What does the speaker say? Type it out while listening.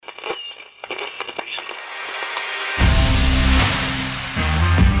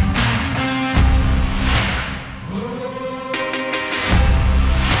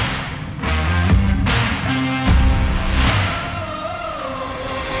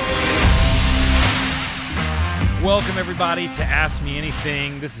Welcome, everybody, to Ask Me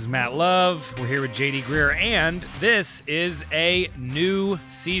Anything. This is Matt Love. We're here with JD Greer, and this is a new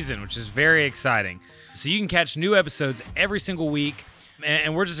season, which is very exciting. So you can catch new episodes every single week,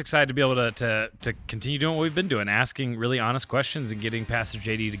 and we're just excited to be able to continue doing what we've been doing, asking really honest questions and getting Pastor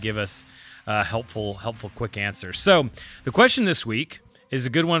JD to give us helpful, quick answers. So the question this week is a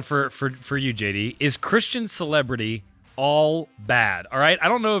good one for you, JD. Is Christian celebrity all bad? All right. I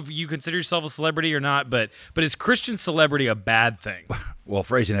don't know if you consider yourself a celebrity or not, but is Christian celebrity a bad thing? Well,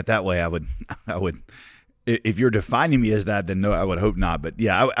 phrasing it that way, I would. If you're defining me as that, then no, I would hope not. But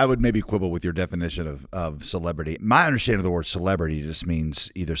yeah, I would maybe quibble with your definition of celebrity. My understanding of the word celebrity just means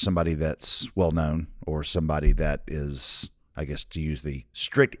either somebody that's well known or somebody that is, I guess, to use the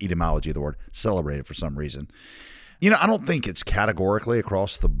strict etymology of the word, celebrated for some reason. You know, I don't think it's categorically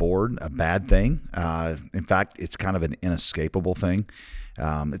across the board a bad thing. In fact, it's kind of an inescapable thing.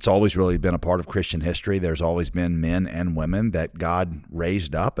 It's always really been a part of Christian history. There's always been men and women that God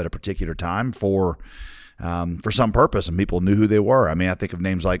raised up at a particular time for some purpose, and people knew who they were. I mean, I think of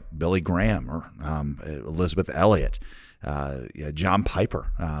names like Billy Graham or Elizabeth Elliot. John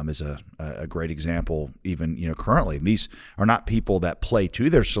Piper is a great example, even currently. These are not people that play to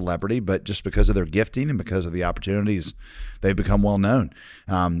their celebrity, but just because of their gifting and because of the opportunities, they've become well known.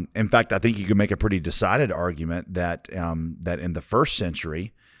 In fact, I think you can make a pretty decided argument that in the first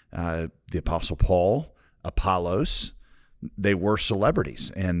century, the Apostle Paul, Apollos, they were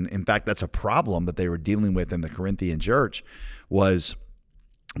celebrities, and in fact, that's a problem that they were dealing with in the Corinthian church, was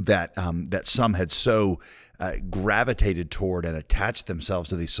that some had so gravitated toward and attached themselves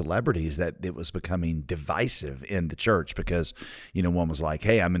to these celebrities that it was becoming divisive in the church, because one was like,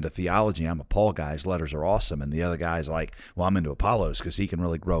 hey, I'm into theology, I'm a Paul guy, his letters are awesome, and the other guy's like, well, I'm into Apollos because he can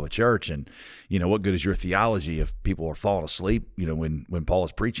really grow a church, and what good is your theology if people are falling asleep when Paul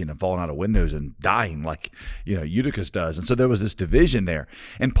is preaching and falling out of windows and dying like Eutychus does. And so there was this division there,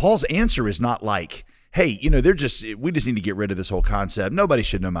 and Paul's answer is not like, hey, we just need to get rid of this whole concept. Nobody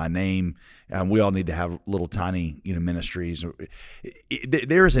should know my name. We all need to have little tiny, ministries.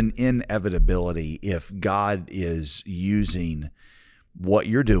 There is an inevitability if God is using what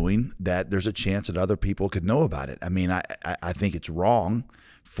you're doing, that there's a chance that other people could know about it. I mean, I think it's wrong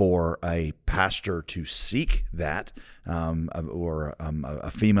for a pastor to seek that, or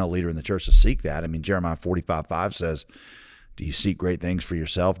a female leader in the church to seek that. I mean, Jeremiah 45:5 says, do you seek great things for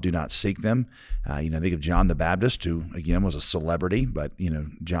yourself? Do not seek them. Think of John the Baptist, who again was a celebrity, but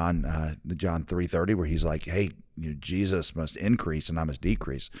John 3:30, where he's like, hey, Jesus must increase and I must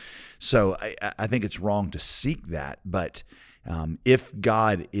decrease. So I think it's wrong to seek that. But if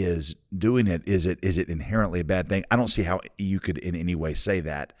God is doing it, is it inherently a bad thing? I don't see how you could in any way say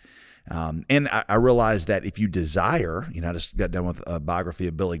that. And I realize that if you desire, I just got done with a biography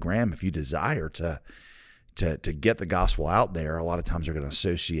of Billy Graham. If you desire to get the gospel out there, a lot of times they're going to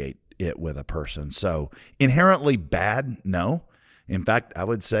associate it with a person. So inherently bad, no. In fact, I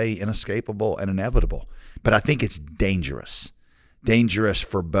would say inescapable and inevitable. But I think it's dangerous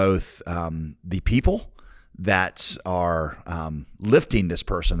for both the people that are lifting this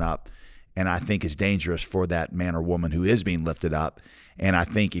person up, and I think it's dangerous for that man or woman who is being lifted up. And I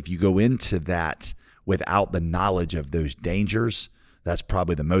think if you go into that without the knowledge of those dangers, that's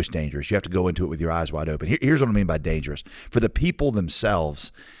probably the most dangerous. You have to go into it with your eyes wide open. Here's what I mean by dangerous. For the people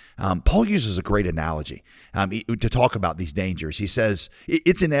themselves, Paul uses a great analogy to talk about these dangers. He says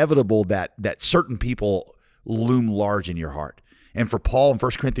it's inevitable that certain people loom large in your heart. And for Paul in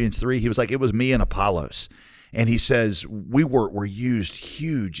 1 Corinthians 3, he was like, it was me and Apollos. And he says, we were used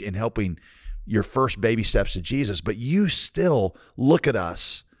huge in helping your first baby steps to Jesus, but you still look at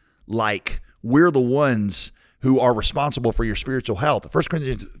us like we're the ones who are responsible for your spiritual health. 1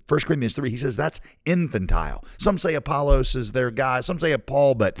 Corinthians 3, he says that's infantile. Some say Apollos is their guy. Some say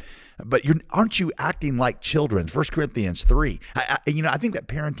Paul, but aren't you acting like children? 1 Corinthians 3. I think that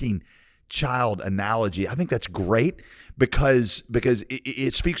parenting child analogy, I think that's great because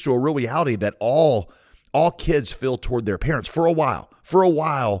it speaks to a real reality that all kids feel toward their parents for a while. For a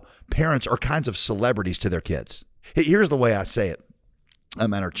while, parents are kinds of celebrities to their kids. Here's the way I say it.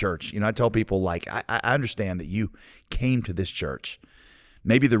 I'm at our church. I tell people, like, I understand that you came to this church.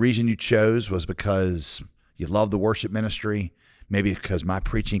 Maybe the reason you chose was because you love the worship ministry. Maybe because my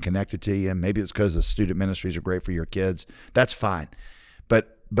preaching connected to you. Maybe it's because the student ministries are great for your kids. That's fine.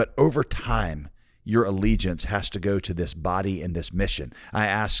 But over time, your allegiance has to go to this body and this mission. I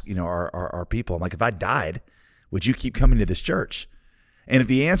ask, our people, I'm like, if I died, would you keep coming to this church? And if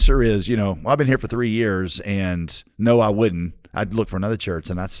the answer is, well, I've been here for 3 years and no, I wouldn't, I'd look for another church,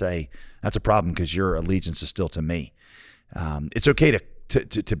 and I'd say that's a problem because your allegiance is still to me. It's okay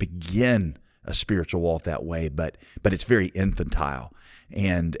to begin a spiritual walk that way, but it's very infantile.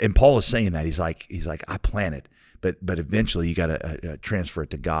 And Paul is saying that he's like I planted, but eventually you got to transfer it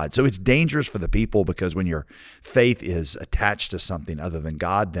to God. So it's dangerous for the people, because when your faith is attached to something other than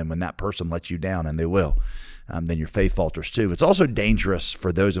God, then when that person lets you down, and they will, then your faith falters too. It's also dangerous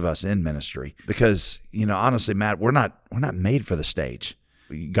for those of us in ministry, because honestly, Matt, we're not made for the stage.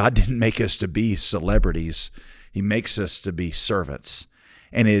 God didn't make us to be celebrities. He makes us to be servants.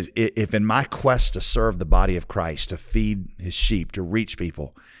 And if in my quest to serve the body of Christ, to feed his sheep, to reach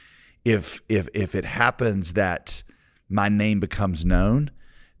people, if it happens that my name becomes known,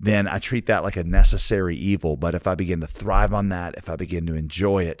 then I treat that like a necessary evil. But if I begin to thrive on that, if I begin to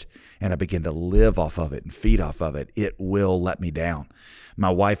enjoy it, and I begin to live off of it and feed off of it, it will let me down. My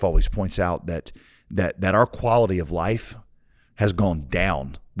wife always points out that our quality of life has gone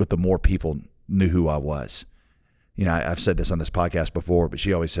down with the more people knew who I was. I've said this on this podcast before, but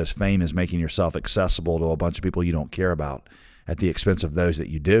she always says fame is making yourself accessible to a bunch of people you don't care about at the expense of those that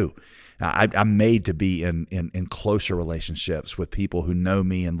you do. I'm made to be in closer relationships with people who know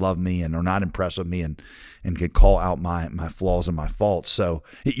me and love me and are not impressed with me and can call out my flaws and my faults. So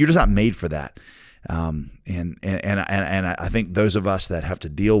you're just not made for that. And I think those of us that have to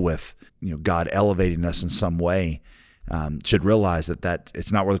deal with God elevating us in some way should realize that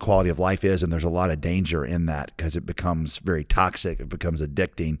it's not where the quality of life is, and there's a lot of danger in that, because it becomes very toxic, it becomes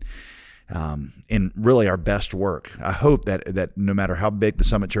addicting. In really our best work, I hope that no matter how big the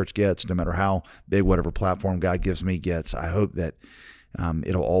Summit Church gets, no matter how big whatever platform God gives me gets, I hope that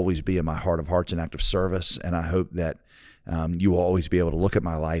it'll always be in my heart of hearts an act of service, and I hope that you will always be able to look at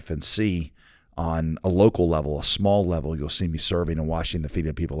my life and see on a local level, a small level, you'll see me serving and washing the feet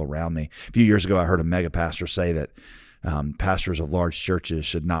of people around me. A few years ago, I heard a mega pastor say that pastors of large churches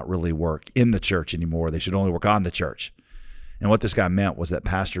should not really work in the church anymore. They should only work on the church. And what this guy meant was that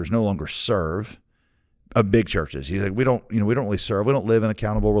pastors no longer serve of big churches. He's like, we don't really serve. We don't live in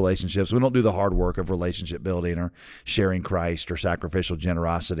accountable relationships. We don't do the hard work of relationship building or sharing Christ or sacrificial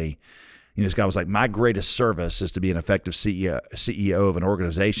generosity. This guy was like, my greatest service is to be an effective CEO of an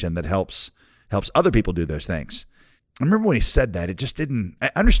organization that helps other people do those things. I remember when he said that,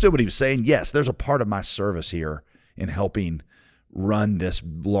 I understood what he was saying. Yes, there's a part of my service here in helping run this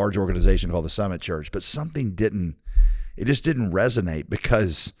large organization called the Summit Church, but something it just didn't resonate,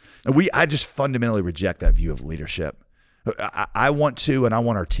 because I just fundamentally reject that view of leadership. I want to, and I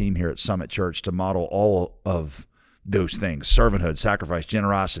want our team here at Summit Church to model all of those things: servanthood, sacrifice,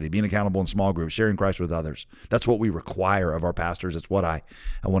 generosity, being accountable in small groups, sharing Christ with others. That's what we require of our pastors. It's what I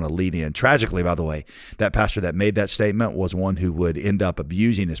want to lead in. Tragically, by the way, that pastor that made that statement was one who would end up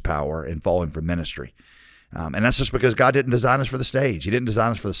abusing his power and falling from ministry. And that's just because God didn't design us for the stage. He didn't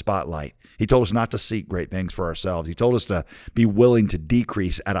design us for the spotlight. He told us not to seek great things for ourselves. He told us to be willing to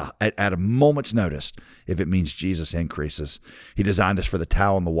decrease at a moment's notice if it means Jesus increases. He designed us for the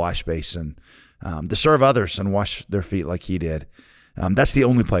towel and the wash basin, to serve others and wash their feet like he did. That's the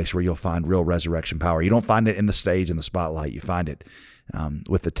only place where you'll find real resurrection power. You don't find it in the stage and the spotlight. You find it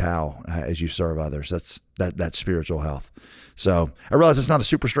with the towel as you serve others. That's spiritual health. So I realize it's not a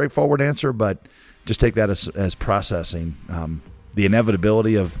super straightforward answer, but just take that as processing the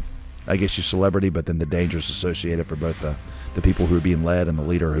inevitability of, I guess, your celebrity, but then the dangers associated for both the people who are being led and the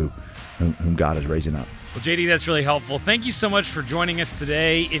leader whom God is raising up. Well, JD, that's really helpful. Thank you so much for joining us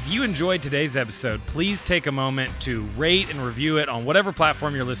today. If you enjoyed today's episode, please take a moment to rate and review it on whatever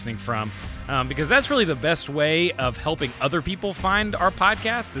platform you're listening from, because that's really the best way of helping other people find our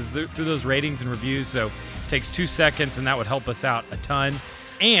podcast is through those ratings and reviews. So it takes 2 seconds, and that would help us out a ton.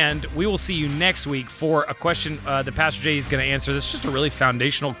 And we will see you next week for a question that Pastor JD is going to answer. This is just a really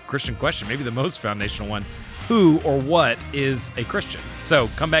foundational Christian question, maybe the most foundational one. Who or what is a Christian? So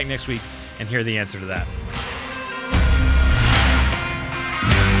come back next week and hear the answer to that.